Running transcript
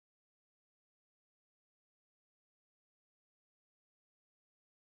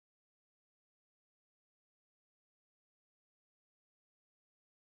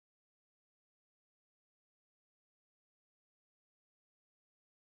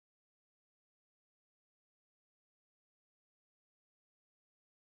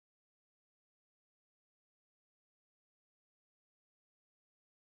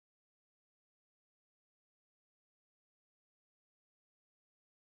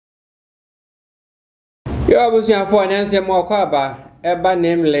You are for an answer more quaba, eba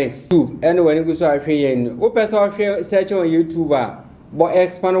Namelinks too, and when you go so I train. Open search on YouTube, but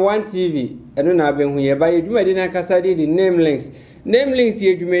expand one TV, and then I've been here by you. Medina Casadi, the Namelinks. Namelinks,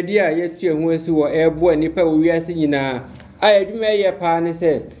 you media, yet you who is airborne, nipper, we are seeing now. I do may a partner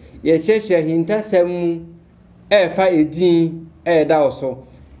said, ye cheshire hinter sem, fa a dean, dawso.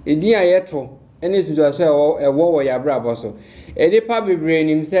 A dean I yetro, and this is also a war ya braboso. A depa be brain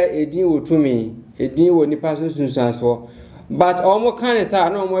himself a dean to me. A dean will nipa so but almost can't say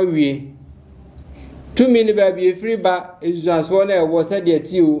no more we 2 minutes baby free but is just one was said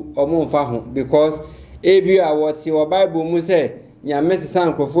yet you or more fahom because ABA what your Bible must say ya mess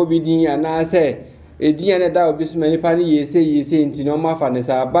san crofobidin and I say a dean and that this many party ye say into no more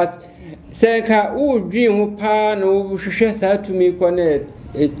fanesa but say ka who dream who pa no share to me connect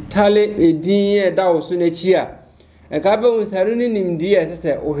a tally a dean that was soon a cheer and carbon was having him dear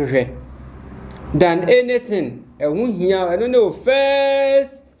say oh than anything and we here I don't know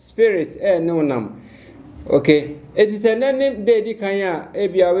first spirit no nam okay it is a name day kanya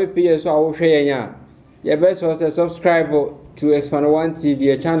ABA PS so I will share ya your best was a subscribe to Expand One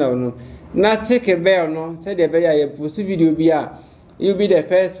TV channel no not take a bell no say the bear you post video bia you'll be the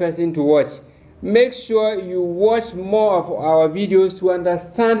first person to watch. Make sure you watch more of our videos to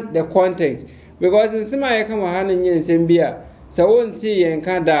understand the content because in some I come hand in Zambia so won't see and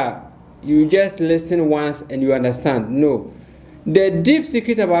can't you just listen once and you understand. No. The deep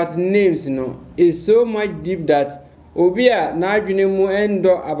secret about names is so much deep that Obia na adwenemu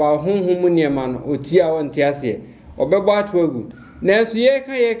endo about honhom man otia ontiase obebo atwagu. Nanso ye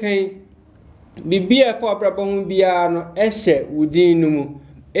kan bibia for abrabon bia no ehye wudin no mu.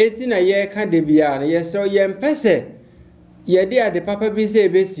 Eti na ye kan de bia no ye so ye mpese ye de ade papa bi se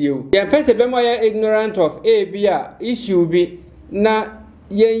ebesiew. Ye mpese be mo ye ignorant of a bia issue bi na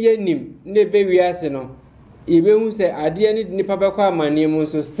yen nim ne be wiase no ibe hu se ade ne nipa be kwa amane mu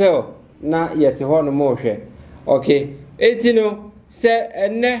so sell na yete ho no mo hwe okay eti no se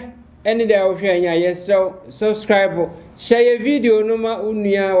ene da wo hwe anya yesel subscribe share video no ma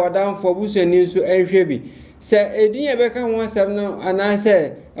unua wadan for busani so enhwe bi se edin ye be ka ho asem no ana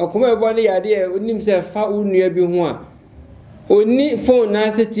se akoma ebo ne yade onim se fa unua bi ho a oni phone na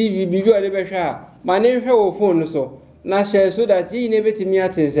se TV bibi o de be hwe a ma ne hwe wo phone so na share so that you never to me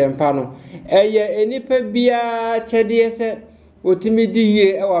at Sempa no. Eye enipa bia chede se otimi di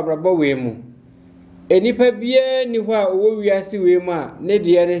ye e wa brabo we mu. Enipa bia ni ho a owo wiase we mu a ne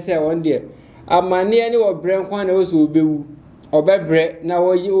de ne se won de. Amane ne wo bre nkwa na wo so obewu. Obebre na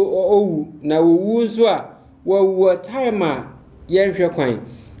wo owu na wo wu so a wo time a ye hwe kwan.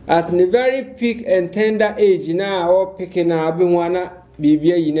 At the very peak and tender age na o picking na be ho na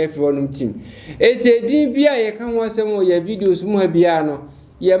bibia yi na fro num team etedin bia ye kan ho asem ye videos mu ha bia no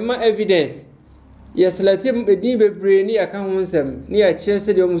ye ma evidence ye select edin bebre ni ya kan ho nsem ni ya kire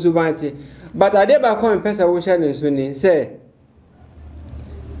se de mu so banti but ade ba ko pesa wo sha ne so ni say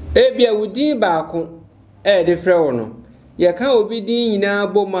e bia wudin ba ko de frɛ wo no ye kan obi din nyina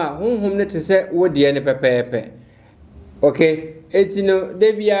boma honhom ne te se wo de ne pepepe okay etino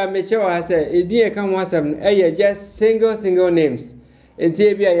de bia me che wa say edin ye kan ho asem just single names.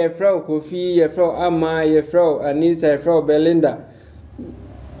 Etibia ye frau Kofi, ye frau Ama, ye frau Anita, ye frau Belinda.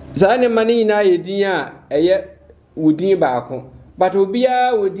 Zane mani na ye dia eye wudin baako. But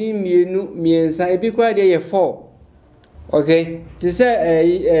obia wudin miensa ebi kwa de ye 4. Okay? To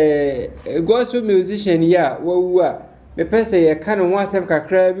say gospel musician ya wo a me pese ye kan ho asem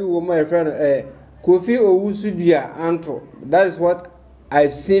kakra bi wo my friend Kofi Owusudua Antro. That is what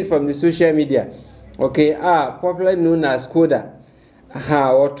I've seen from the social media. Okay? Popularly known as Koda.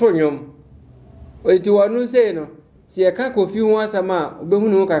 Otonyom eti wanu say no se e ka Kofi ho asama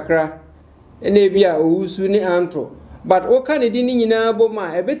obehunu kakra ene bia Owusu ni Antro but o ka ne di ni nyina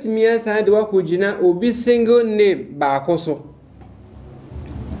boma ebetimi asan de wakogina obi single name ba akoso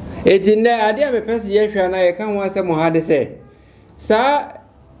eti nda ade a mepese ye hwa na ye ka ho asama ha de say sa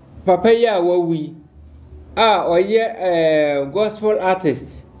papa ya wawi oye gospel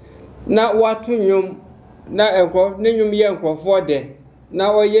artist na watonyom na enko ne nyum ye enkrofo de na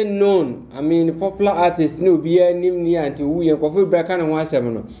oye known popular artist no bia nim ni anti wu ye enkrofo bra ka ne ho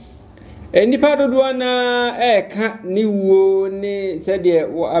asem no enipa dodo na ka ni wo ni said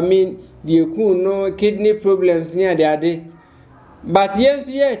the ku no kidney problems ni ade but yes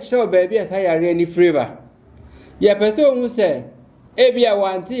ye sure baby as I are any favor ye person who say e bia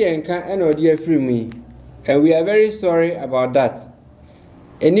wanti ye nka e no de afiri mu and we are very sorry about that.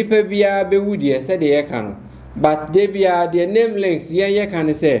 Enipa bia be wudi said ye kan but they bia the Namelinks ye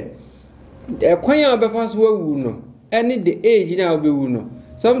kan say e kwan ya be fa so wu no any the age na be wu no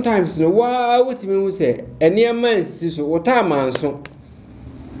sometimes no what me say any man so what time so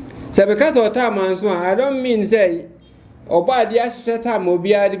because what time so I don't mean say oba dia hye time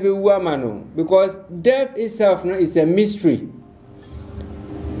obi ade be wu amano because death itself no is a mystery.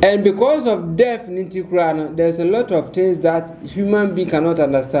 And because of death there's a lot of things that human being cannot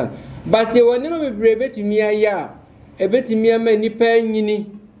understand. But you will never be able to me a bit me many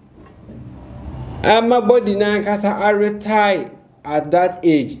penny. My body now are retired at that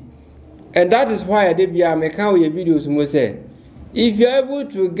age. And that is why I did be a mechanic videos must say. If you're able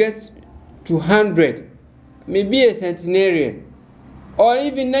to get to 100, maybe a centenarian, or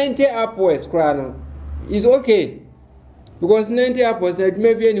even 90 upwards, is okay. Because 90 upwards,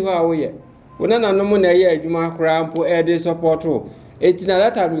 maybe anywhere away. When I'm no money, you might cramp or add support. It's not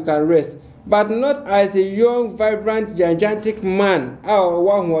that time you can rest. But not as a young, vibrant, gigantic man. Our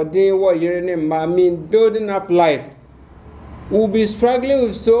one more day, what your name, I mean, building up life. Will be struggling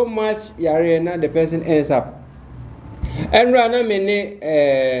with so much, Yarena, the person ends up. And Rana mene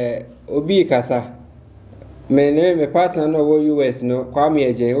Obi Kasa. My partner no US no Kwame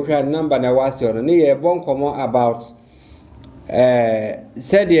Eje, who had number na was your near bon comment about.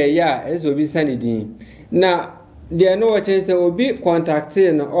 Said yeah, as will be sanity. Now, there are no chance will be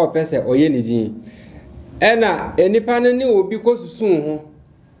contacting or person or any. And any panel will be close soon.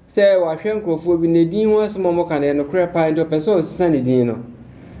 Say, what Shanko be Nadine was more can and crap pint of person sanity.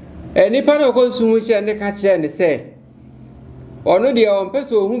 Any panel goes soon which and the catcher and say, or no, dear own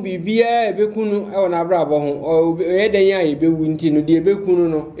person who be beer, Bekunu, or Nabrabo, or Edaya, be winting, dear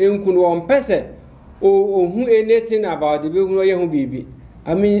Bekuno, Enkuno on person. Oh, who anything about the baby?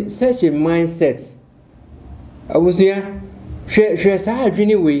 I mean, such a mindset. I was here. She said,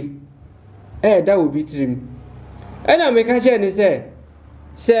 anyway. That would be trim. And I make a chance and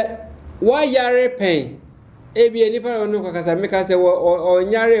say, why yare pain? Ebi any part of no because I make us say, or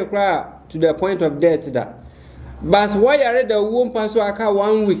yare cry to the point of death. That. But why yare the womb pass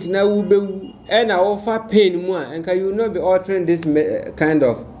 1 week now will be and I offer pain more and can you not be altering this kind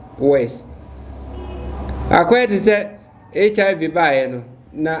of ways? I quite say HIV by no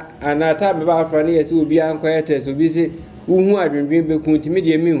na anata be ba for years will be unquiet test will be say who are been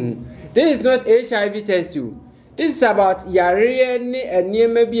media me. This is not HIV test you. This is about yare and near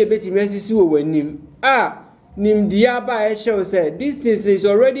maybe a bit messy when nim. Nim diaba show said this is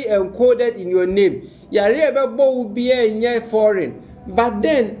already encoded in your name. Yare about will be a foreign. But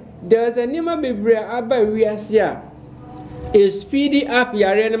then there's a name of Abba we are here. A speedy up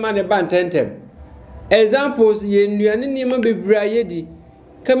yare man a bantentem. Examples yen nima be brayedi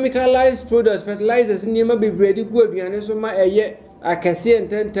chemicalized products fertilizers nima be bredi go aduane so ma eye akase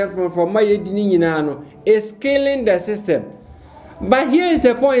enten from my yedini nyina no is killing the system. But here is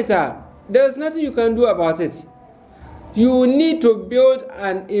a pointer. There's nothing you can do about it. You need to build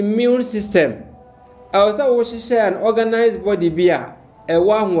an immune system. Also we share an organized body bia e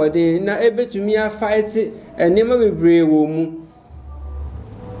wa hode na ebe tumi a fight and nima be bre wo mu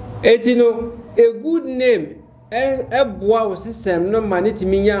etino a good name, a boa system, no money to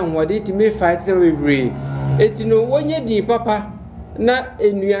me young, what it may fight every brain. It's no one yet, papa, not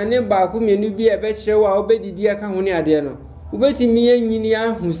in your name, but whom you be a bet show, I'll bet the dear Cahonia Deno. Waiting me and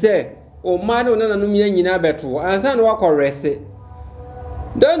Yinia who say, oh, Mado, no, no, me and Yina better, and son walk or rest it.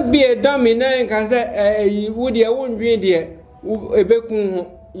 Don't be a dummy, and can say, would you won't be dear, a becum,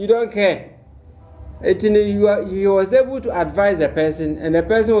 you don't care. You was able to advise a person, and the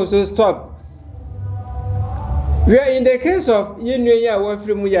person also stopped. We are in the case of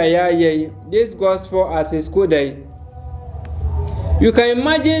this gospel artist Koda. You can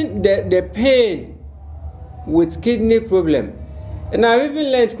imagine the pain with kidney problem. And I've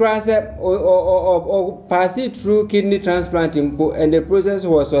even learned cross or pass it through kidney transplant and the process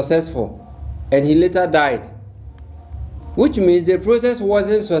was successful. And he later died. Which means the process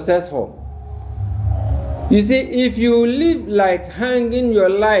wasn't successful. You see, if you live like hanging your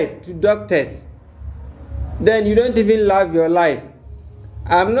life to doctors, then you don't even love your life.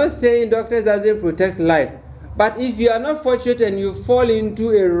 I'm not saying doctors doesn't protect life, but if you are not fortunate and you fall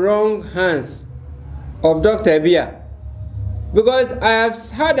into a wrong hands of Dr. Bia, because I have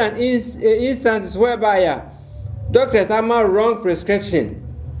had an instances whereby doctors have a wrong prescription.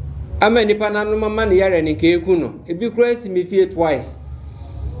 I'm a nipananuma man here and in Kekuno. It be crazy me fear twice.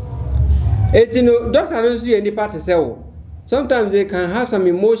 Doctor knows you any part to sell. Sometimes they can have some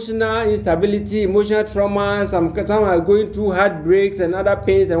emotional instability, emotional trauma, some are going through heartbreaks and other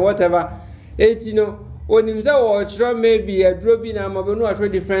pains and whatever. When himself or maybe a dropping a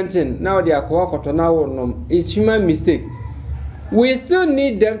different thing. Now they are now. It's human mistake. We still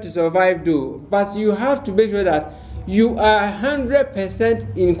need them to survive though, but you have to make sure that you are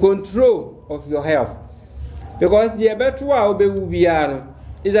 100% in control of your health. Because the better will be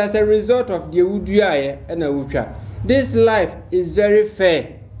is as a result of the Uduaye and Ucha. This life is very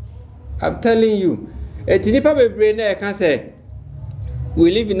fair. I'm telling you. A tinipa bebrene can say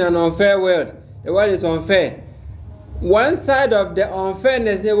we live in an unfair world. The world is unfair. One side of the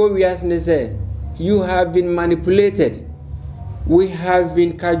unfairness we are say you have been manipulated. We have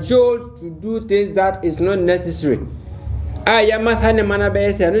been cajoled to do things that is not necessary. The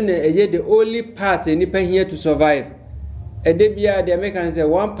only part anyone here to survive. The Americans say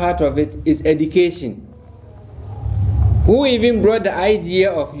one part of it is education. Who even brought the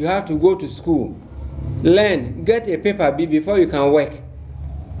idea of you have to go to school, learn, get a paper B before you can work?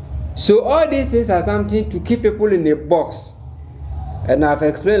 So all these things are something to keep people in a box. And I've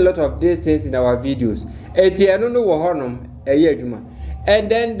explained a lot of these things in our videos. And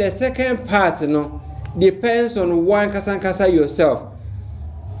then the second part, depends on one kasa yourself.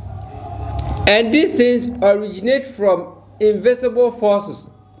 And these things originate from invisible forces.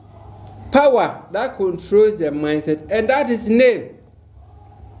 Power that controls the mindset, and that is name.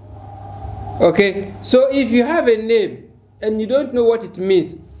 Okay, so if you have a name and you don't know what it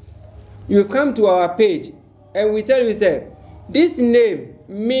means, you come to our page and we tell you, say, this name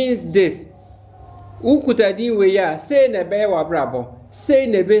means this. Ukutadi we ya say nebe wa brabo, say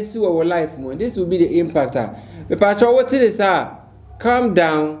nebe si wa life mo. This will be the impactor. The patron what it is calm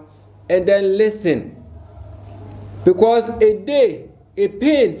down and then listen. Because a day, a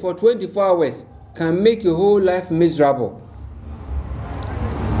pain for 24 hours can make your whole life miserable.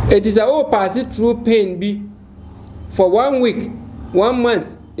 It is a whole passing through pain be for 1 week, 1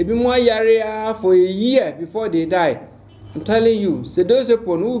 month, it be more yarea for a year before they die. I'm telling you, so those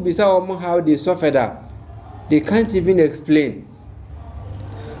people who be how they suffer that, they can't even explain.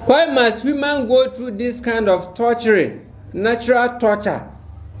 Why must women go through this kind of torturing, natural torture?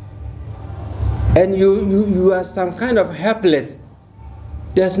 And you are some kind of helpless.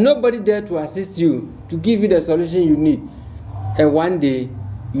 There's nobody there to assist you, to give you the solution you need. And one day,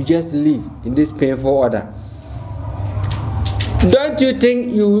 you just live in this painful order. Don't you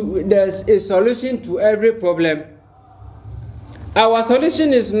think there's a solution to every problem? Our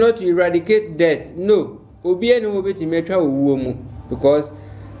solution is not to eradicate death. No. Because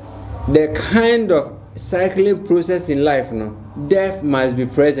the kind of cycling process in life, death must be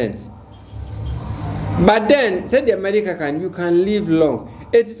present. But then, say the America you can live long.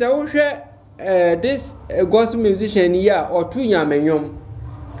 It is this gospel musician here or two yamenyom.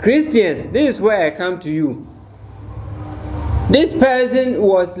 Christians, this is where I come to you. This person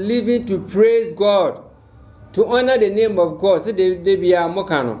was living to praise God, to honor the name of God. So they be a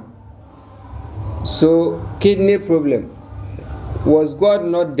mokano. So kidney problem. Was God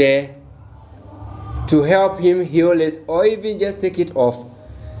not there to help him heal it or even just take it off?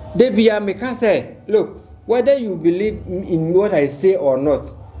 They be a mekase. Look, whether you believe in what I say or not,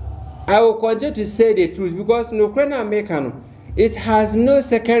 I will continue to say the truth because no krena mekano. It has no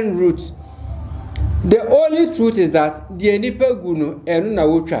second root. The only truth is that the nipa guno and na.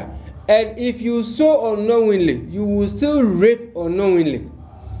 And if you sow unknowingly, you will still reap unknowingly.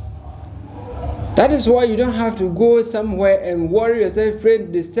 That is why you don't have to go somewhere and worry yourself,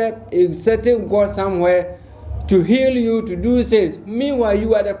 friend, accept a certain God somewhere to heal you, to do things. Meanwhile,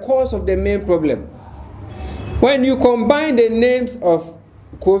 you are the cause of the main problem. When you combine the names of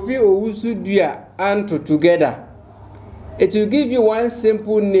Kofi Owusu Dua Anto together, it will give you one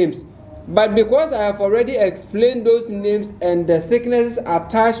simple name. But because I have already explained those names and the sicknesses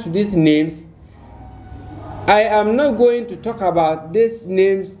attached to these names, I am not going to talk about these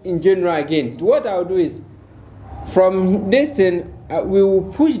names in general again. What I'll do is, from this thing, we will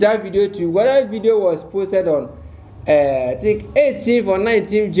push that video to you. Whatever video was posted on, I think 18th or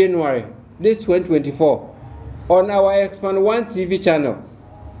 19th January, this 2024, on our Expand 1 TV channel.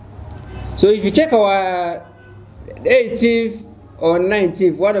 So if you check our 18th or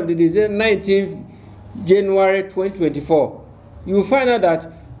 19th, one of the days, 19th January 2024, you will find out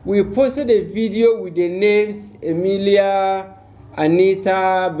that we posted a video with the names Emilia,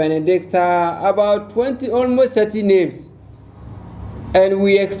 Anita, Benedicta, about 20, almost 30 names. And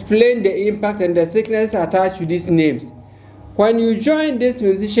we explained the impact and the sickness attached to these names. When you join these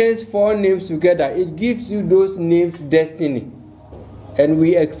musicians' 4 names together, it gives you those names destiny. And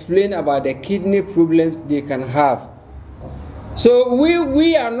we explain about the kidney problems they can have. So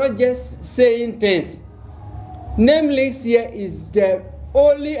we are not just saying things. Namelinks here is the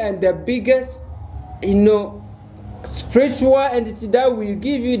only and the biggest, spiritual entity that will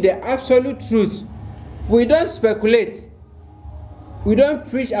give you the absolute truth. We don't speculate. We don't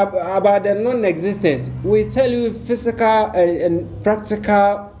preach about the non-existence. We tell you physical and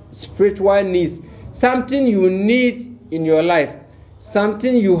practical spiritual needs. Something you need in your life.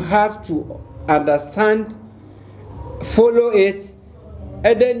 Something you have to understand, follow it,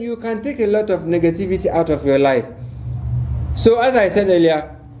 and then you can take a lot of negativity out of your life. So as I said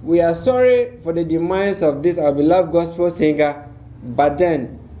earlier, we are sorry for the demise of this our beloved gospel singer, but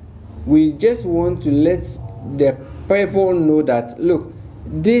then we just want to let the people know that, look,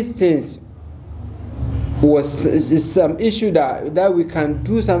 these things is some issue that we can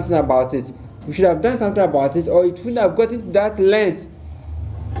do something about it. We should have done something about it, or it shouldn't have gotten to that length.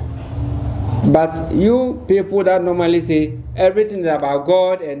 But you people that normally say everything is about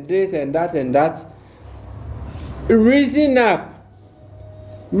God and this and that and that, reason up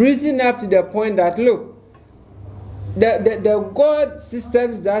to the point that, look, the God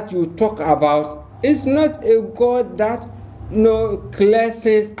systems that you talk about is not a God that clears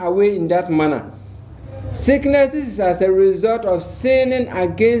sins away in that manner. Sickness is as a result of sinning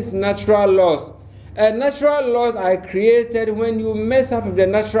against natural laws. And natural laws are created when you mess up with the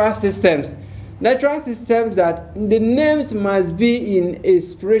natural systems. Natural systems that the names must be in a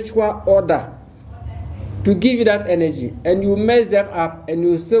spiritual order to give you that energy. And you mess them up and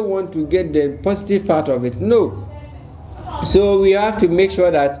you still want to get the positive part of it. No. So we have to make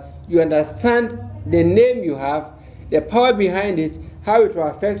sure that you understand the name you have, the power behind it, how it will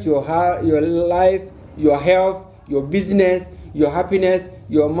affect your life, your health, your business, your happiness,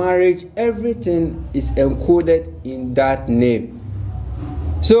 your marriage. Everything is encoded in that name.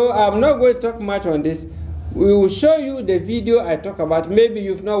 So I'm not going to talk much on this. We will show you the video I talk about. Maybe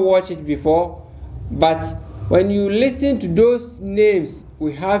you've not watched it before, but when you listen to those names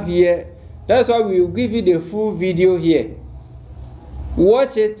we have here, that's why we will give you the full video here.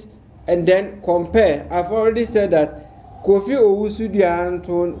 Watch it and then compare. I've already said that Kofi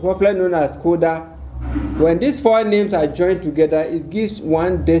Owusu-Anton, popularly known as Koda, when these four names are joined together, it gives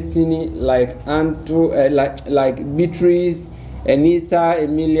one destiny like like Beatrice, Anita,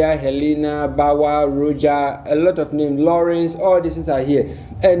 Emilia, Helena, Bawa, Roger, a lot of names, Lawrence, all these things are here.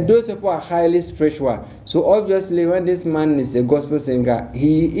 And those people are highly spiritual. So obviously when this man is a gospel singer,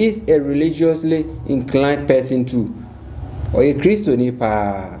 he is a religiously inclined person too. Or a Christian.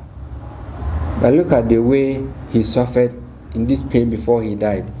 But look at the way he suffered in this pain before he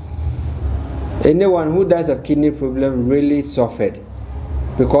died. Anyone who dies of kidney problem really suffered,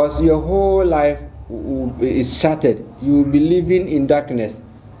 because your whole life is shattered. You will be living in darkness.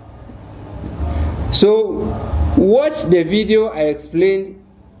 So watch the video I explained,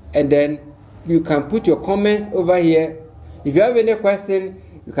 and then you can put your comments over here. If you have any question,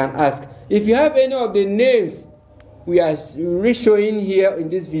 you can ask. If you have any of the names we are re-showing here in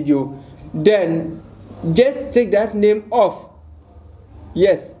this video, then just take that name off.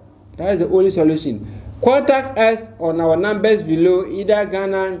 Yes, that is the only solution. Contact us on our numbers below, either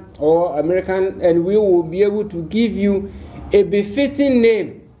Ghana or American, and we will be able to give you a befitting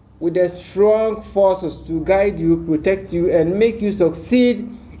name with the strong forces to guide you, protect you, and make you succeed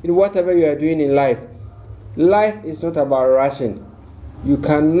in whatever you are doing in life. Life is not about rushing. You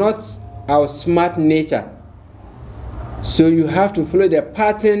cannot outsmart nature. So you have to follow the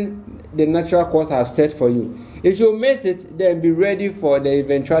pattern the natural course have set for you. If you miss it, then be ready for the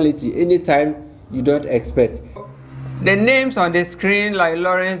eventuality anytime you don't expect. The names on the screen like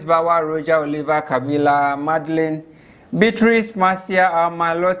Lawrence, Bawa, Roger, Oliver, Kabila, Madeline, Beatrice, Marcia,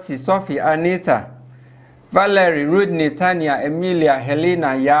 Alma, Lottie, Sophie, Anita, Valerie, Rudney, Tanya, Emilia, Helena,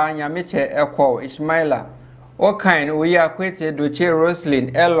 Nyamiche, Eko, Ishmaela, Okain, Uya, Kwete, Duche,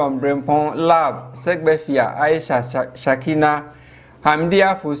 Roslyn, Elon, Brempon, Love, Segbefia, Aisha, Shakina,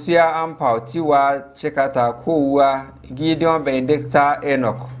 Hamdia, Fosuaa, Ampaw, Tiwaa, Chekata, Koda, Gideon, Benedicta,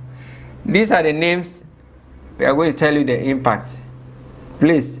 Enoch. These are the names we are going to tell you the impact.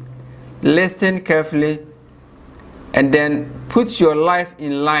 Please listen carefully and then put your life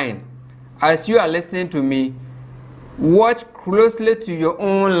in line. As you are listening to me, watch closely to your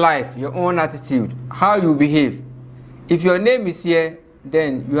own life, your own attitude, how you behave. If your name is here,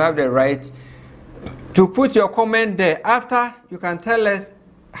 then you have the right to put your comment there. After, you can tell us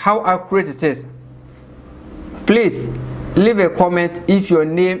how accurate it is. Please leave a comment if your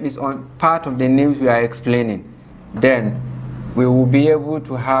name is on part of the names we are explaining. Then we will be able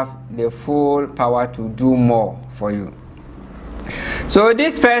to have the full power to do more for you. So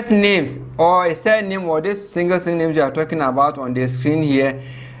these first names, or a third name, or this single names we are talking about on the screen here,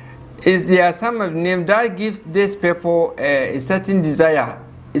 there are some of the names that gives these people a certain desire.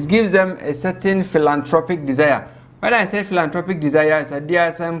 It gives them a certain philanthropic desire. when I say philanthropic desires, there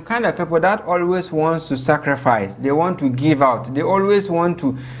are some kind of people that always wants to sacrifice. They want to give out. They always want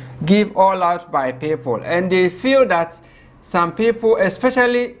to give all out by people. And they feel that some people,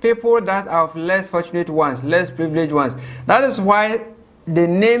 especially people that are of less fortunate ones, less privileged ones, that is why the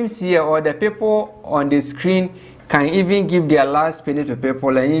names here or the people on the screen can even give their last penny to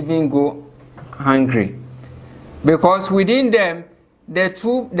people and even go hungry. Because within them,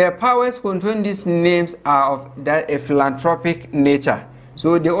 the powers controlling these names are of a philanthropic nature.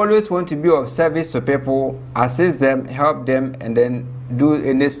 So they always want to be of service to people, assist them, help them, and then do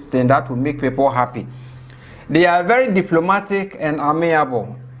anything that will make people happy. They are very diplomatic and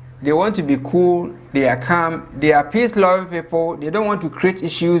amiable. They want to be cool, they are calm, they are peace-loving people, they don't want to create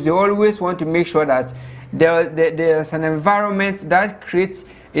issues, they always want to make sure that there's an environment that creates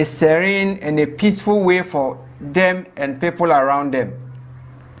a serene and a peaceful way for them and people around them.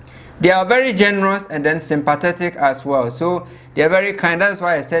 They are very generous and then sympathetic as well. So they are very kind. That's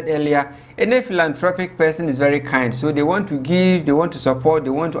why I said earlier, any philanthropic person is very kind. So they want to give, they want to support, they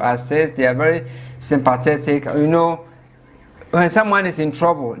want to assist. They are very sympathetic. You know, when someone is in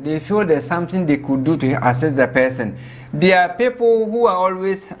trouble, they feel there's something they could do to assist the person. They are people who are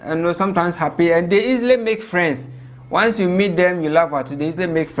always, sometimes happy, and they easily make friends. Once you meet them, you laugh at it, they easily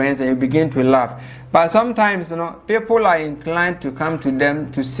make friends and you begin to laugh. But sometimes, people are inclined to come to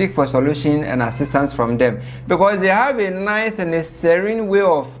them to seek for solution and assistance from them, because they have a nice and a serene way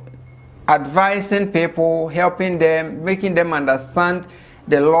of advising people, helping them, making them understand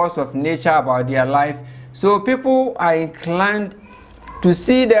the laws of nature about their life. So people are inclined to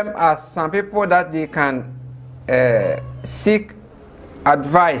see them as some people that they can seek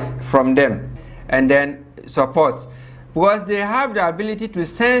advice from them and then support, because they have the ability to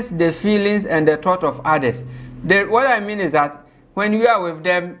sense the feelings and the thought of others. What I mean is that when you are with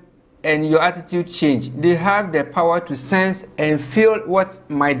them and your attitude change, they have the power to sense and feel what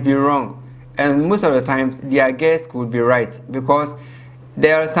might be wrong, and most of the times their guess could be right, because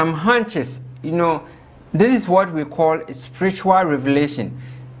there are some hunches. This is what we call spiritual revelation.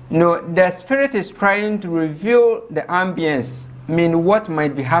 The spirit is trying to reveal the ambience, what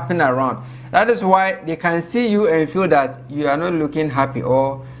might be happening around. That is why they can see you and feel that you are not looking happy,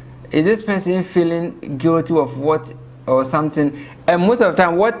 or is this person feeling guilty of what or something. And most of the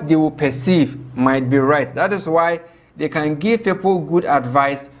time what they will perceive might be right. That is why they can give people good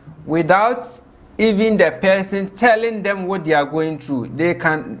advice without even the person telling them what they are going through. They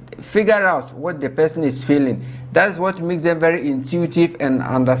can figure out what the person is feeling. That's what makes them very intuitive and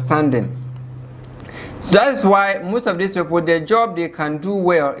understanding. That's why most of these people, their job they can do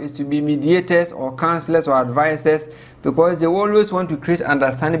well is to be mediators or counselors or advisors, because they always want to create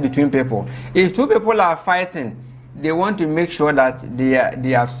understanding between people. If two people are fighting, they want to make sure that they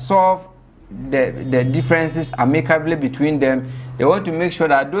have solved the differences amicably between them. They want to make sure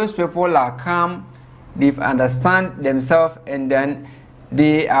that those people are calm, they understand themselves, and then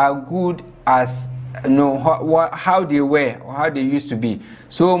they are good as how they were or how they used to be.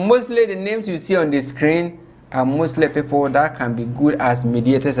 So mostly the names you see on the screen are mostly people that can be good as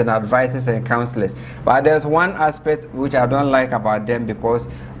mediators and advisors and counselors. But there's one aspect which I don't like about them, because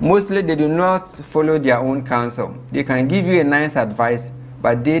mostly they do not follow their own counsel. They can give you a nice advice,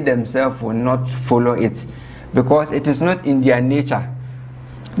 but they themselves will not follow it, because it is not in their nature.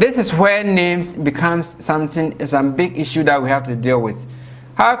 This is where names becomes some big issue that we have to deal with.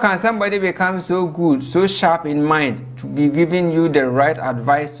 How can somebody become so good, so sharp in mind to be giving you the right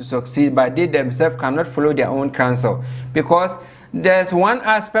advice to succeed, but they themselves cannot follow their own counsel? Because there's one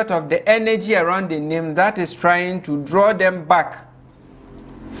aspect of the energy around the name that is trying to draw them back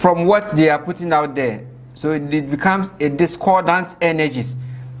from what they are putting out there. So it becomes a discordant energies.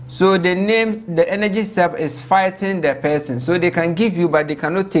 So the names, the energy itself is fighting the person. So they can give you, but they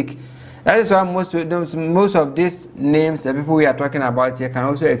cannot take. That is why most of these names, the people we are talking about here, can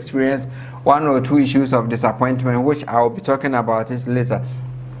also experience one or two issues of disappointment, which I will be talking about this later.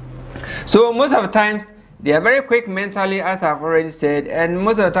 So most of the times, they are very quick mentally, as I've already said, and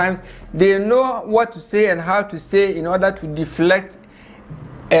most of the times, they know what to say and how to say in order to deflect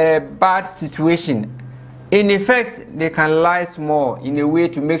a bad situation. In effect, they can lie small in a way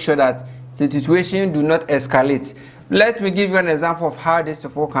to make sure that the situation do not escalate. Let me give you an example of how these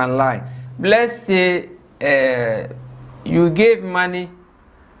people can lie. Let's say you gave money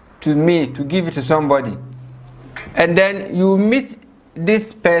to me to give it to somebody, and then you meet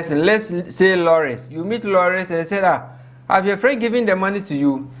this person, let's say Lawrence. You meet Lawrence and say, have your friend given the money to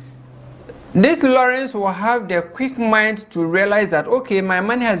you? This Lawrence will have the quick mind to realize that, okay, my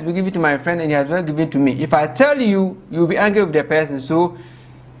money has been given to my friend and he has not given to me. If I tell you, you'll be angry with the person. So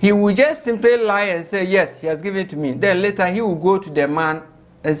he will just simply lie and say, yes, he has given it to me. Then later he will go to the man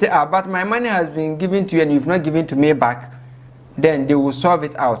and say, but my money has been given to you and you've not given to me back. Then they will solve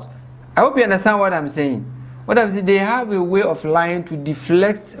it out. I hope you understand what I'm saying. What I'm saying, they have a way of lying to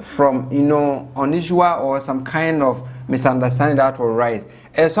deflect from, unusual or some kind of misunderstanding that will rise.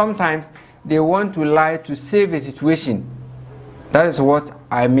 And sometimes they want to lie to save a situation. That is what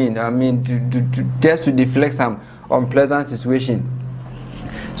I mean. Just to deflect some unpleasant situation.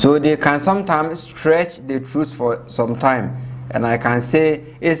 So they can sometimes stretch the truth for some time. And I can say,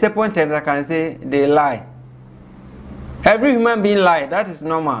 in certain terms, I can say they lie. Every human being lie, that is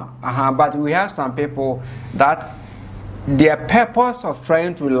normal. But we have some people that their purpose of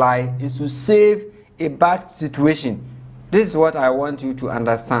trying to lie is to save a bad situation. This is what I want you to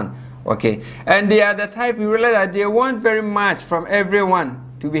understand. Okay? And they are the type, you realize that they want very much from everyone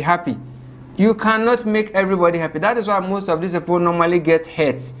to be happy. You cannot make everybody happy. That is why most of these people normally get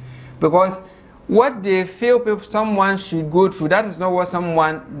hurt. Because what they feel someone should go through, that is not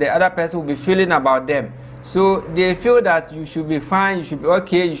what the other person will be feeling about them. So they feel that you should be fine, you should be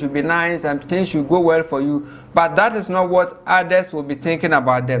okay, you should be nice, and things should go well for you. But that is not what others will be thinking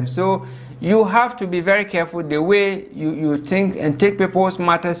about them. So you have to be very careful the way you think and take people's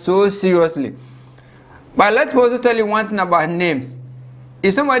matters so seriously. But let me also tell you one thing about names.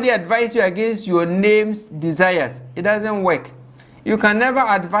 If somebody advises you against your name's desires, it doesn't work. You can never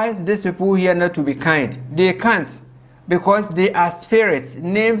advise these people here not to be kind. They can't, because they are spirits.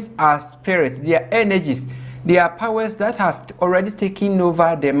 Names are spirits. They are energies. They are powers that have already taken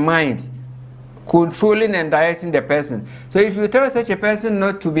over the mind, controlling and directing the person. So if you tell such a person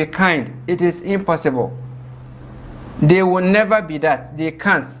not to be kind, it is impossible. They will never be that. They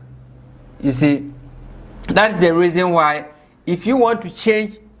can't. You see, that is the reason why if you want to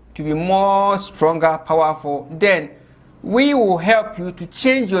change to be more stronger, powerful, then we will help you to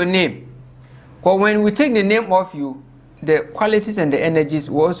change your name. But when we take the name off you, the qualities and the energies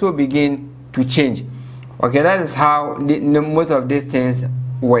will also begin to change. Okay, that is how most of these things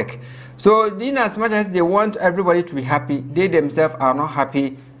work. So in as much as they want everybody to be happy, they themselves are not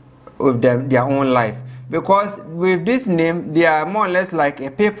happy with their own life. Because with this name, they are more or less like a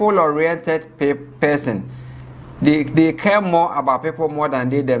people-oriented person. They care more about people more than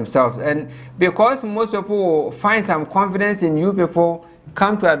they themselves. And because most people find some confidence in you people,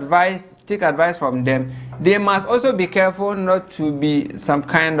 come to take advice from them, they must also be careful not to be some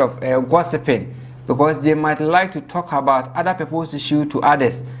kind of gossiping, because they might like to talk about other people's issue to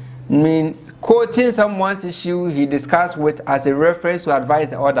others. I mean, quoting someone's issue he discussed with as a reference to advise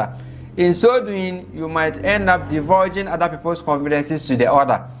the other. In so doing, you might end up divulging other people's confidences to the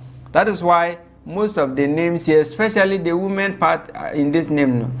other. That is why most of the names here, especially the women part in this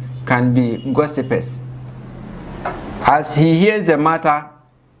name, can be gossipers. As he hears a matter,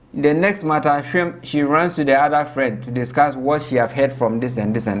 the next matter, she runs to the other friend to discuss what she have heard from this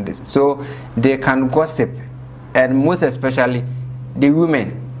and this and this. So they can gossip, and most especially the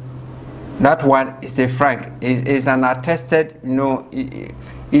women. That one is a frank, is an attested,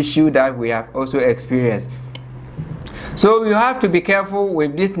 issue that we have also experienced. So you have to be careful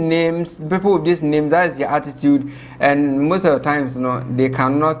with these names. People with these names, that is their attitude, and most of the times, they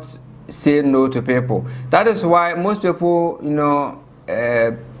cannot say no to people. That is why most people,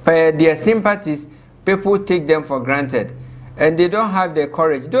 their sympathies, people take them for granted, and they don't have the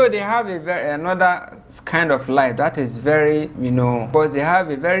courage. Though they have another kind of life that is very, because they have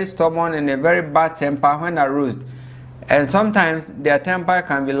a very stubborn and a very bad temper when aroused, and sometimes their temper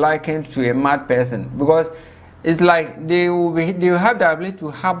can be likened to a mad person, because it's like they will have the ability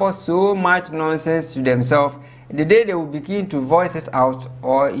to harbor so much nonsense to themselves. The day they will begin to voice it out,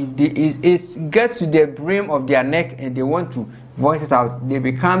 or if it gets to the brim of their neck and they want to voice it out, they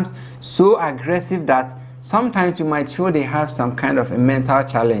become so aggressive that sometimes you might feel they have some kind of a mental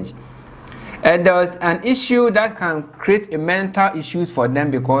challenge. And there's an issue that can create a mental issues for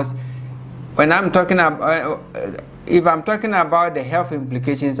them, because when I'm talking about, if I'm talking about the health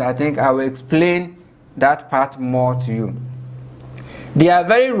implications, I think I will explain that part more to you. They are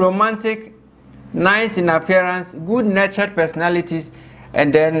very romantic, nice in appearance, good natured personalities,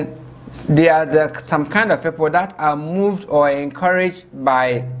 and then they are some kind of people that are moved or encouraged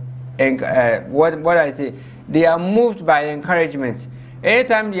by what I say. They are moved by encouragement.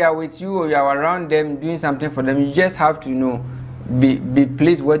 Anytime they are with you or you are around them doing something for them, you just have to be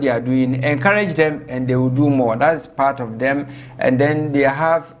pleased what they are doing, encourage them, and they will do more. That's part of them. And then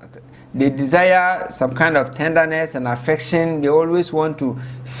they desire some kind of tenderness and affection. They always want to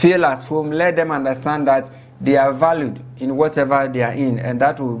feel at home. Let them understand that they are valued in whatever they are in, and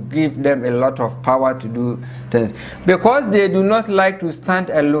that will give them a lot of power to do things. Because they do not like to stand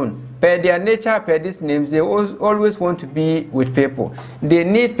alone. Per their nature, per these names, they always want to be with people. They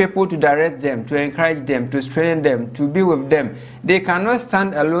need people to direct them, to encourage them, to strengthen them, to be with them. They cannot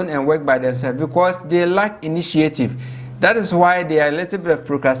stand alone and work by themselves because they lack initiative. That is why they are a little bit of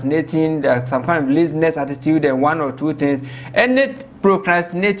procrastinating, some kind of laziness attitude and one or two things. Any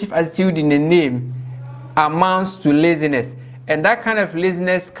procrastinative attitude in the name amounts to laziness. And that kind of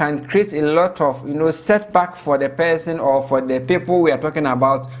laziness can create a lot of, setback for the person or for the people we are talking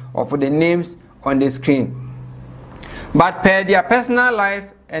about or for the names on the screen. But per their personal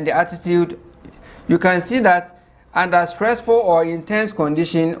life and the attitude, you can see that under stressful or intense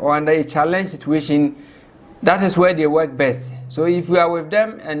condition or under a challenge situation, that is where they work best. So if you are with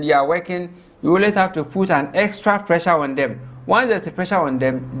them and you are working, you always have to put an extra pressure on them. Once there's a pressure on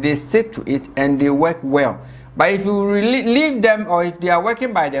them, they stick to it and they work well. But if you really leave them, or if they are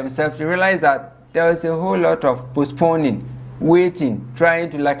working by themselves, you realize that there is a whole lot of postponing, waiting, trying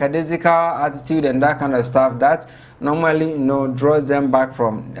to lackadaisical attitude and that kind of stuff that normally draws them back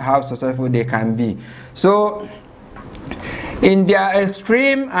from how successful they can be. So in their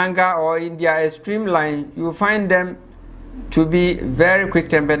extreme anger or in their extreme line, you find them to be very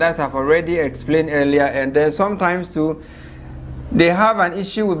quick-tempered, as I've already explained earlier, and then sometimes too they have an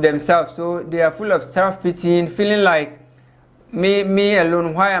issue with themselves, so they are full of self-pitying, feeling like me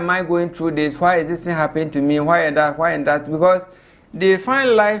alone, why am I going through this, why is this thing happening to me, why and that, because they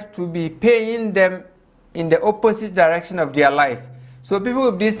find life to be paying them in the opposite direction of their life. So people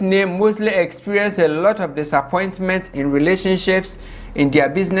with this name mostly experience a lot of disappointment in relationships, in their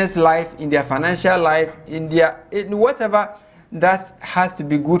business life, in their financial life, in whatever that has to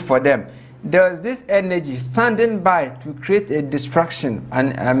be good for them. There's this energy standing by to create a distraction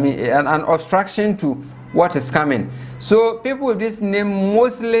and an obstruction to what is coming. So people with this name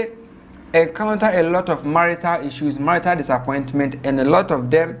mostly encounter a lot of marital issues, marital disappointment, and a lot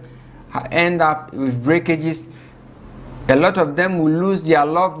of them end up with breakages. A lot of them will lose their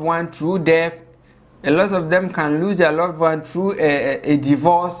loved one through death. A lot of them can lose their loved one through a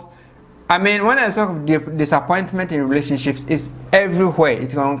divorce. I mean, when I talk of disappointment in relationships, it's everywhere.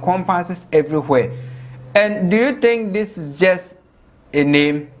 It encompasses everywhere. And do you think this is just a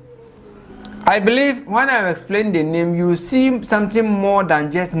name? I believe when I explain the name, you see something more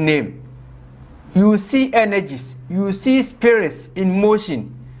than just name. You see energies. You see spirits in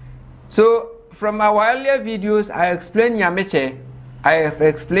motion. So from our earlier videos, I explained Yameche, I have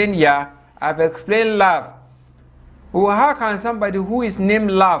explained Ya, I've explained love. Well, how can somebody who is named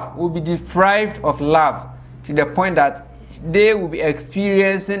love will be deprived of love to the point that they will be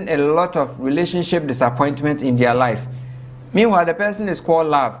experiencing a lot of relationship disappointment in their life? Meanwhile, the person is called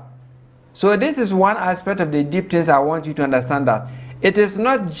love. So this is one aspect of the deep things I want you to understand, that it is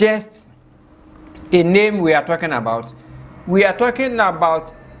not just a name we are talking about. We are talking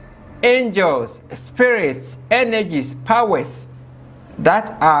about angels, spirits, energies, powers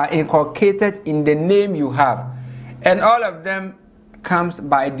that are inculcated in the name you have. And all of them comes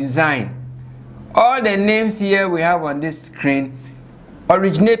by design. All the names here we have on this screen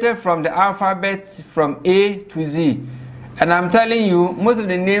originated from the alphabet from A to Z. And I'm telling you, most of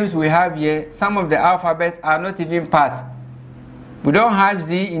the names we have here, some of the alphabets are not even part. We don't have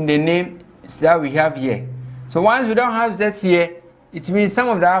Z in the name that we have here. So once we don't have Z here, it means some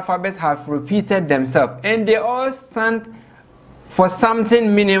of the alphabets have repeated themselves. And they all stand for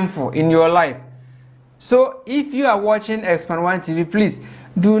something meaningful in your life. So if you are watching Expand 1 TV, please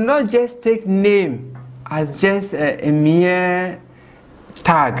do not just take name as just a mere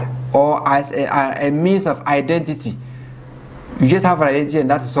tag or as a means of identity. You just have an identity and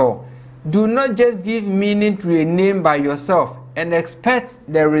that's all. Do not just give meaning to a name by yourself and expect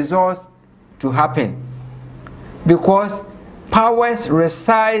the results to happen. Because powers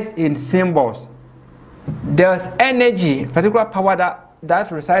reside in symbols. There's energy, particular power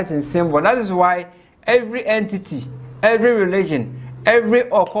that resides in symbol. That is why every entity, every religion, every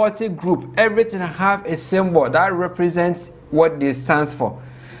occultic group, everything have a symbol that represents what they stands for.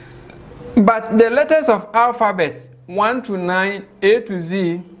 But the letters of alphabets 1 to 9, A to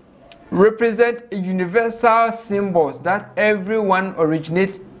Z, represent universal symbols that everyone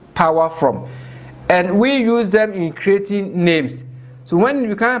originates power from. And we use them in creating names. So when it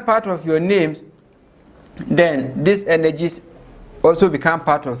becomes part of your names, then these energies also become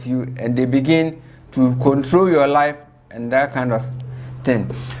part of you and they begin to control your life and that kind of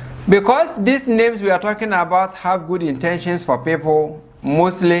thing. Because these names we are talking about have good intentions for people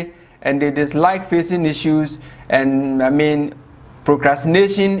mostly, and they dislike facing issues, and I mean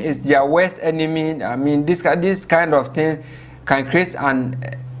procrastination is their worst enemy. I mean, this kind of thing can create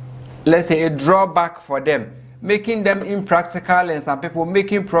let's say, a drawback for them, making them impractical, and some people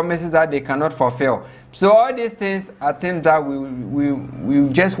making promises that they cannot fulfill. So all these things are things that we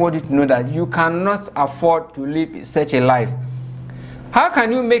just want you to know that you cannot afford to live such a life. How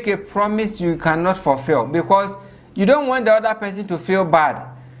can you make a promise you cannot fulfill? Because you don't want the other person to feel bad.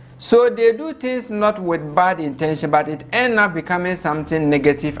 So they do things not with bad intention, but it ends up becoming something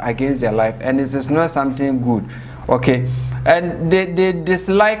negative against their life, and it is not something good. Okay, and they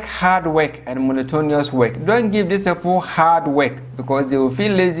dislike hard work and monotonous work. Don't give these people hard work, because they will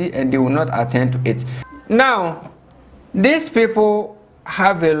feel lazy and they will not attend to it. Now, these people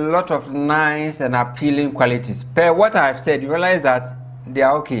have a lot of nice and appealing qualities. Per what I have said, you realize that they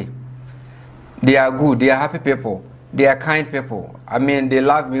are okay, they are good, they are happy people, they are kind people. I mean, they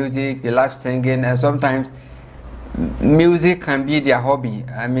love music, they love singing, and sometimes music can be their hobby.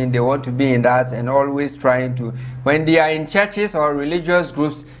 I mean, they want to be in that and always trying to, when they are in churches or religious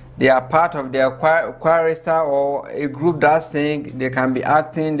groups, they are part of their chorister or a group that sing. They can be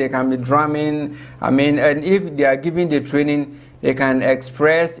acting, they can be drumming. I mean, and if they are giving the training, they can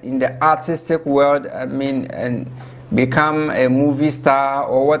express in the artistic world, I mean, and become a movie star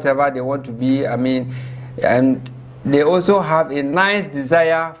or whatever they want to be. I mean, and they also have a nice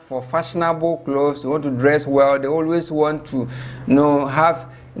desire for fashionable clothes. They want to dress well. They always want to, have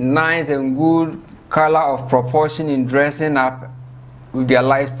nice and good color of proportion in dressing up with their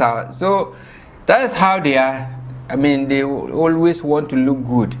lifestyle. So that is how they are. I mean, they always want to look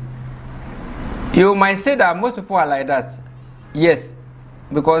good. You might say that most people are like that. Yes,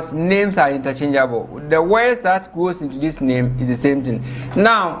 because names are interchangeable. The words that goes into this name is the same thing.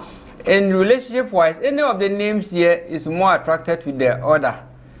 Now, in relationship wise, any of the names here is more attracted to the other.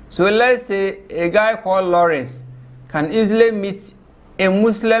 So let's say a guy called Lawrence can easily meet a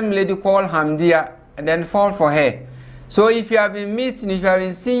Muslim lady called Hamdia and then fall for her. So if you have been meeting, if you have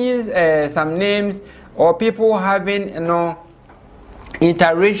been seeing some names or people having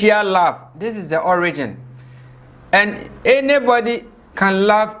interracial love, this is the origin. And anybody can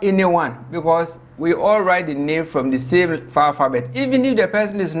love anyone, because we all write the name from the same alphabet. Even if the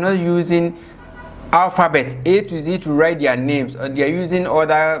person is not using alphabet A to Z to write their names, or they are using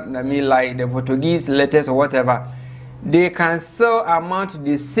other, I mean, like the Portuguese letters or whatever, they can still amount to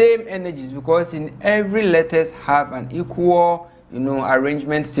the same energies, because in every letters have an equal,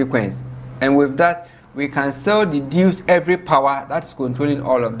 arrangement sequence. And with that, we can still deduce every power that is controlling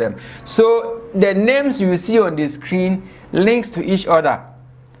all of them. So the names you see on the screen links to each other.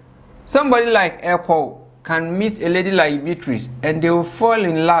 Somebody like Ampaw can meet a lady like Beatrice and they will fall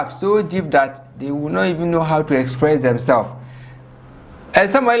in love so deep that they will not even know how to express themselves. And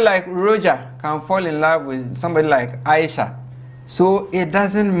somebody like Roger can fall in love with somebody like Aisha. So it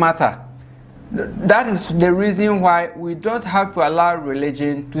doesn't matter. That is the reason why we don't have to allow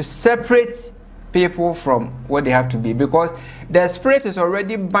religion to separate people from what they have to be, because the spirit is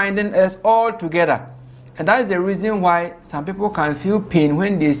already binding us all together. And that is the reason why some people can feel pain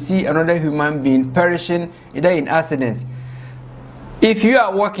when they see another human being perishing either in accidents. If you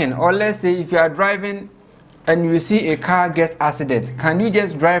are walking, or let's say if you are driving and you see a car gets accident, can you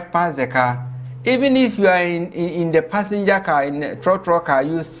just drive past the car? Even if you are in the passenger car, in the truck car,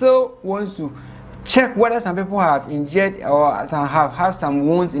 you still want to check whether some people have injured or have some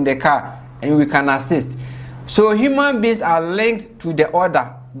wounds in the car, and we can assist. So human beings are linked to the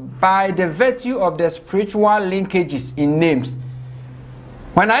other by the virtue of the spiritual linkages in names.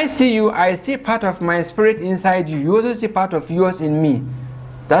 When I see you, I see part of my spirit inside you. You also see part of yours in me.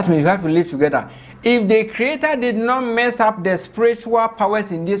 That means you have to live together. If the Creator did not mess up the spiritual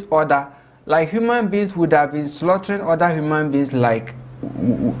powers in this order, like human beings would have been slaughtering other human beings like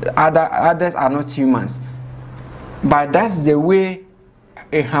others are not humans. But that's the way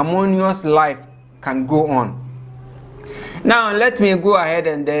a harmonious life can go on. Now let me go ahead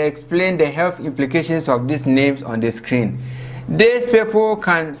and then explain the health implications of these names on the screen. These people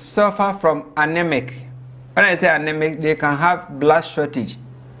can suffer from anemic. When I say anemic, they can have blood shortage.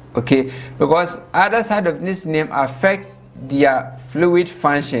 Okay, because other side of this name affects their fluid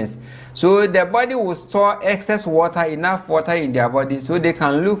functions. So the body will store excess water, enough water in their body, so they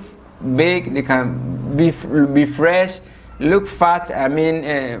can look big, they can be fresh, look fat. I mean,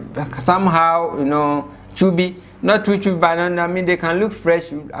 somehow, chubby, not too chubby, but I mean, they can look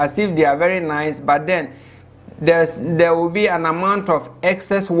fresh as if they are very nice. But then there will be an amount of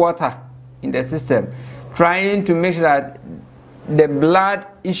excess water in the system, trying to make sure that the blood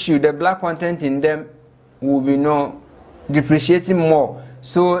content in them will be depreciating more.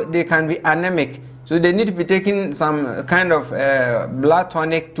 so they can be anemic. So they need to be taking some kind of blood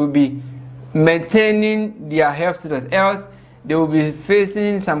tonic to be maintaining their health status. Else, they will be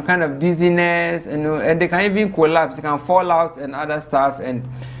facing some kind of dizziness, and they can even collapse. They can fall out and other stuff, and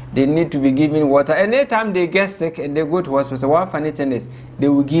they need to be given water. And anytime they get sick and they go to hospital, one funny thing is they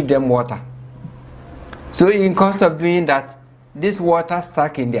will give them water. So in course of doing that, this water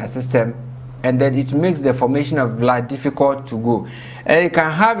stuck in their system, and then it makes the formation of blood difficult to go. And it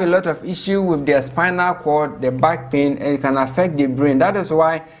can have a lot of issue with their spinal cord, their back pain, and it can affect the brain. That is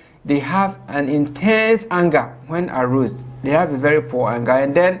why they have an intense anger when aroused. They have a very poor anger,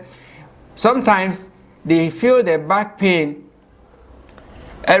 and then sometimes they feel the back pain.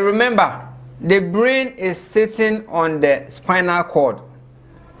 And remember, the brain is sitting on the spinal cord.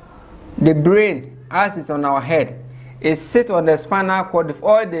 The brain, as it's on our head, is sit on the spinal cord with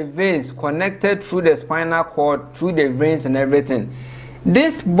all the veins connected through the spinal cord, through the veins and everything.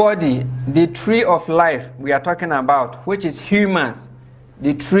 This body, the tree of life we are talking about, which is humans,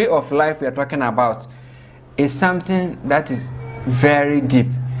 the tree of life we are talking about, is something that is very deep.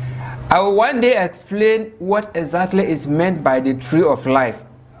 I will one day explain what exactly is meant by the tree of life,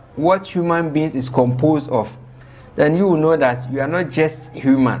 what human beings is composed of. Then you will know that you are not just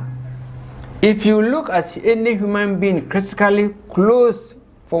human. If you look at any human being critically close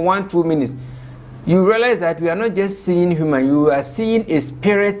for 1-2 minutes, you realize that we are not just seeing human, you are seeing a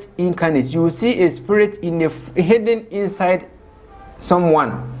spirit incarnate. You will see a spirit hidden inside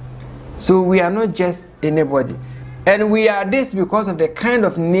someone. So we are not just anybody, and we are this because of the kind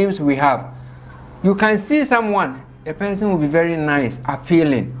of names we have. You can see someone, a person will be very nice,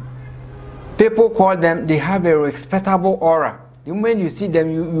 appealing. People call them, they have a respectable aura. The moment you see them,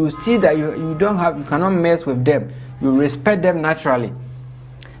 you see that you cannot mess with them. You respect them naturally.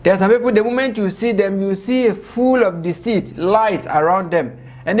 There are some people, the moment you see them, you see a full of deceit, lies around them.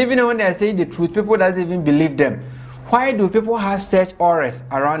 And even when they are saying the truth, people doesn't even believe them. Why do people have such auras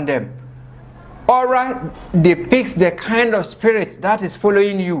around them? Aura depicts the kind of spirit that is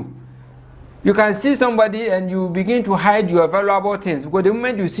following you. You can see somebody and you begin to hide your valuable things, because the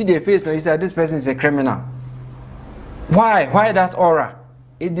moment you see their face, you say this person is a criminal. Why? Why that aura?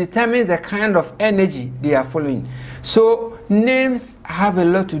 It determines the kind of energy they are following. So names have a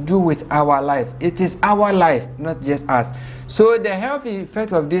lot to do with our life. It is our life, not just us. So the health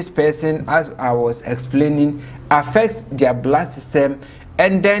effect of this person, as I was explaining, affects their blood system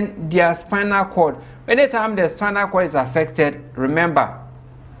and then their spinal cord. Anytime the spinal cord is affected, remember,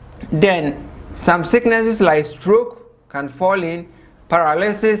 then some sicknesses like stroke can fall in,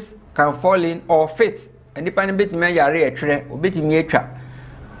 paralysis can fall in, or fits. And depending bit me yare etre, obetimi etwa.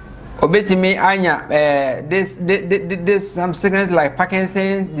 Obetimi anya this some sickness like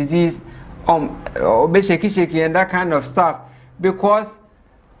Parkinson's disease, obesheki and that kind of stuff, because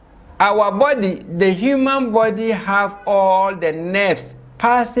our body, the human body, have all the nerves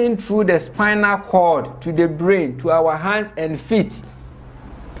passing through the spinal cord to the brain, to our hands and feet.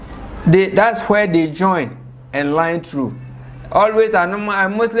 That's where they join and line through. Always, I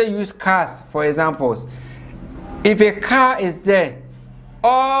mostly use cars for examples. If a car is there,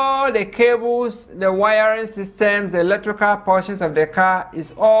 all the cables, the wiring systems, the electrical portions of the car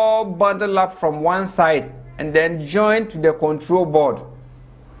is all bundled up from one side and then joined to the control board.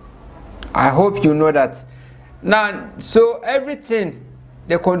 I hope you know that. Now, so everything,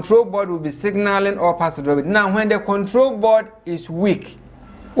 the control board will be signaling all parts of the road. Now, when the control board is weak,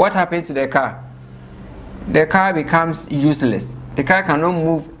 what happens to the car? The car becomes useless. The car cannot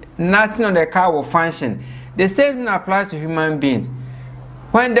move. Nothing on the car will function. The same thing applies to human beings.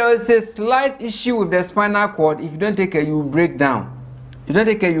 When there is a slight issue with the spinal cord, if you don't take care, you will break down. If you don't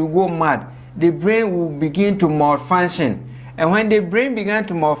take care, you will go mad. The brain will begin to malfunction. And when the brain begins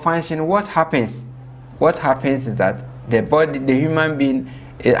to malfunction, what happens? What happens is that the body, the human being,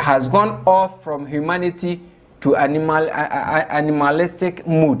 it has gone off from humanity to animalistic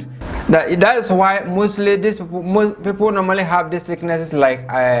mood. That is why mostly people normally have these sicknesses like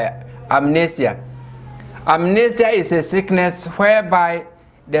amnesia. Amnesia is a sickness whereby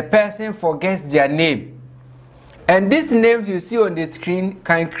the person forgets their name. And these names you see on the screen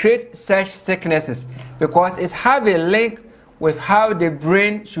can create such sicknesses because it has a link with how the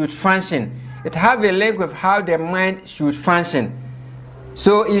brain should function. It has a link with how the mind should function.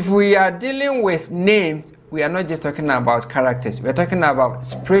 So if we are dealing with names, we are not just talking about characters. We are talking about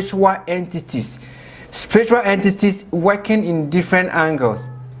spiritual entities. Spiritual entities working in different angles.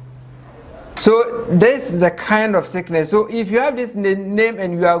 So this is the kind of sickness. So if you have this name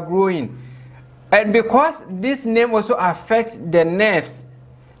and you are growing, and because this name also affects the nerves,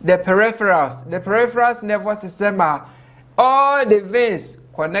 the peripherals nervous system are all the veins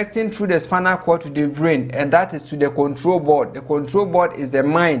connecting through the spinal cord to the brain, and that is to the control board. The control board is the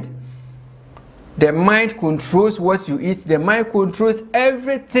mind. The mind controls what you eat. The mind controls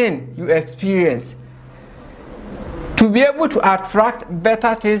everything you experience. To be able to attract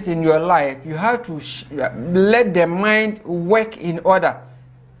better things in your life, you have to let the mind work in order.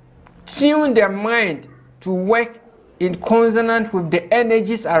 Tune the mind to work in consonant with the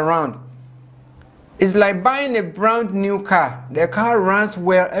energies around. It's like buying a brand new car. The car runs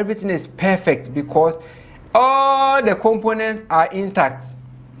well, everything is perfect because all the components are intact.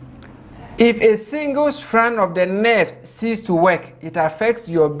 If a single strand of the nerves ceases to work, it affects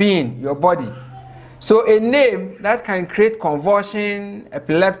your being, your body. So a name that can create convulsion,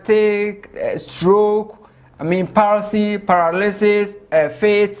 epileptic, stroke, palsy, paralysis,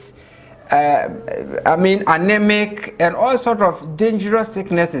 fits, anemic, and all sorts of dangerous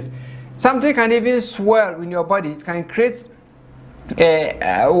sicknesses. Something can even swell in your body. It can create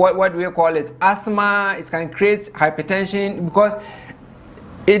what do we call it? Asthma. It can create hypertension because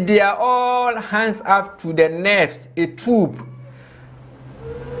they are all hangs up to the nerves, a tube.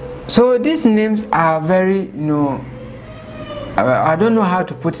 So these names are very, I don't know how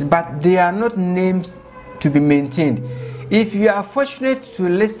to put it, but they are not names to be maintained. If you are fortunate to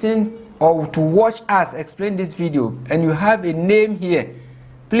listen or to watch us explain this video and you have a name here,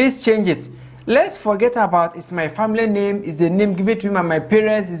 please change it. Let's forget about it's my family name, it's the name given to me by my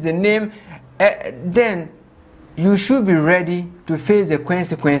parents, it's the name. Then you should be ready to face the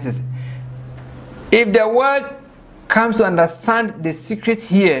consequences. If the world comes to understand the secrets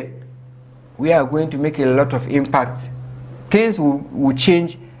here, we are going to make a lot of impact. Things will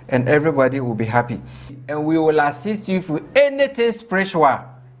change and everybody will be happy. And we will assist you with anything spiritual.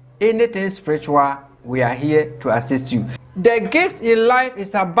 Anything spiritual, we are here to assist you. The gift in life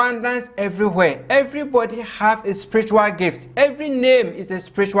is abundance everywhere. Everybody has a spiritual gift. Every name is a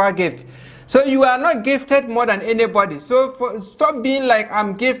spiritual gift. So you are not gifted more than anybody. So stop being like,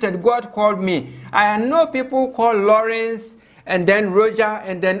 I'm gifted, God called me. I know people called Lawrence, and then Roger,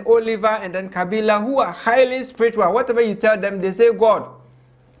 and then Oliver, and then Kabila, who are highly spiritual. Whatever you tell them, they say God.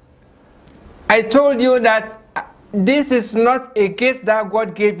 I told you that this is not a gift that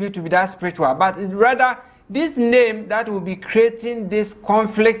God gave you to be that spiritual, but rather this name that will be creating this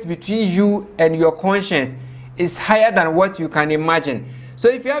conflict between you and your conscience is higher than what you can imagine. So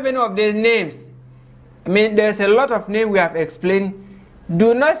if you have any of these names, there's a lot of names we have explained.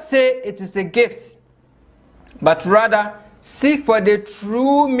 Do not say it is a gift, but rather seek for the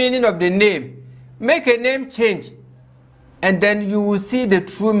true meaning of the name. Make a name change, and then you will see the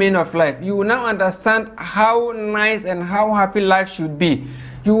true meaning of life. You will now understand how nice and how happy life should be.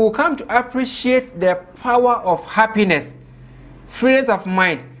 You will come to appreciate the power of happiness, freedom of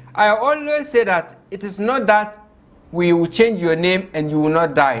mind. I always say that it is not that we will change your name and you will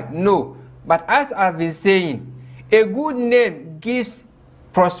not die. No. But as I've been saying, a good name gives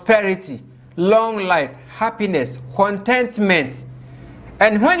prosperity, long life, happiness, contentment.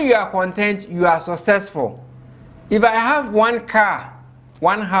 And when you are content, you are successful. If I have one car,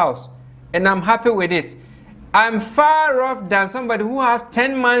 one house, and I'm happy with it, I'm far off than somebody who has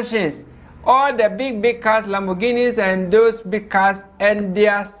 10 mansions, all the big cars, Lamborghinis and those big cars, and they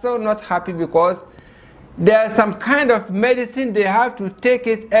are still not happy because there's some kind of medicine they have to take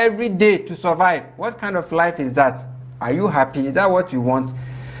it every day to survive. What kind of life is that? Are you happy? Is that what you want?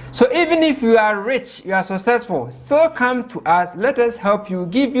 So even if you are rich, you are successful, still come to us. Let us help you,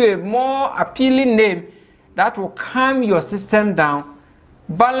 give you a more appealing name that will calm your system down,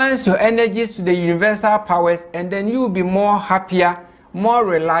 balance your energies to the universal powers, and then you will be more happier, more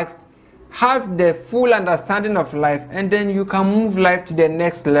relaxed, have the full understanding of life, and then you can move life to the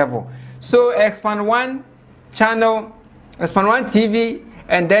next level. So Expand One channel, Expand One TV,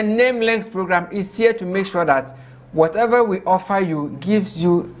 and then Namelinks program is here to make sure that whatever we offer you gives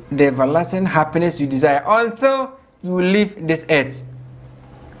you the everlasting happiness you desire until you leave this earth.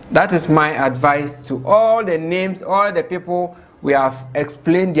 That is my advice to all the names, all the people we have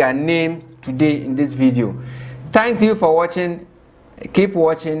explained their names today in this video. Thank you for watching. Keep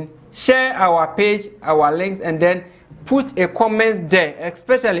watching. Share our page, our links, and then put a comment there,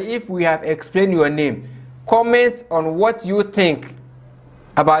 especially if we have explained your name. Comment on what you think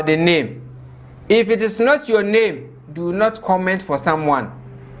about the name. If it is not your name, do not comment for someone.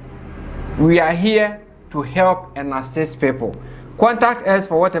 We are here to help and assist people. Contact us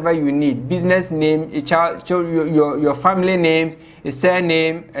for whatever you need. Business name, a child, your family names, a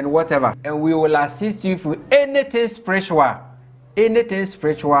surname, and whatever. And we will assist you with anything spiritual. Anything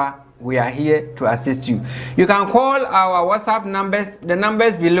spiritual, we are here to assist you. You can call our WhatsApp numbers, the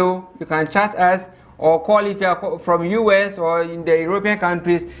numbers below. You can chat us or call if you are from US or in the European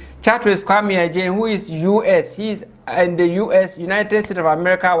countries. Chat with Kwame Ejen, who is US. He's in the US, United States of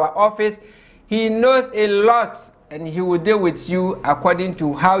America, our office. He knows a lot, and he will deal with you according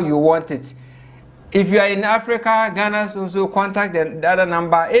to how you want it. If you are in Africa, Ghana, also contact the other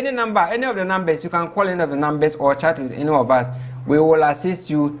number, any of the numbers. You can call any of the numbers or chat with any of us. We will assist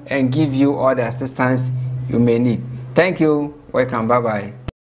you and give you all the assistance you may need. Thank you. Welcome. Bye-bye.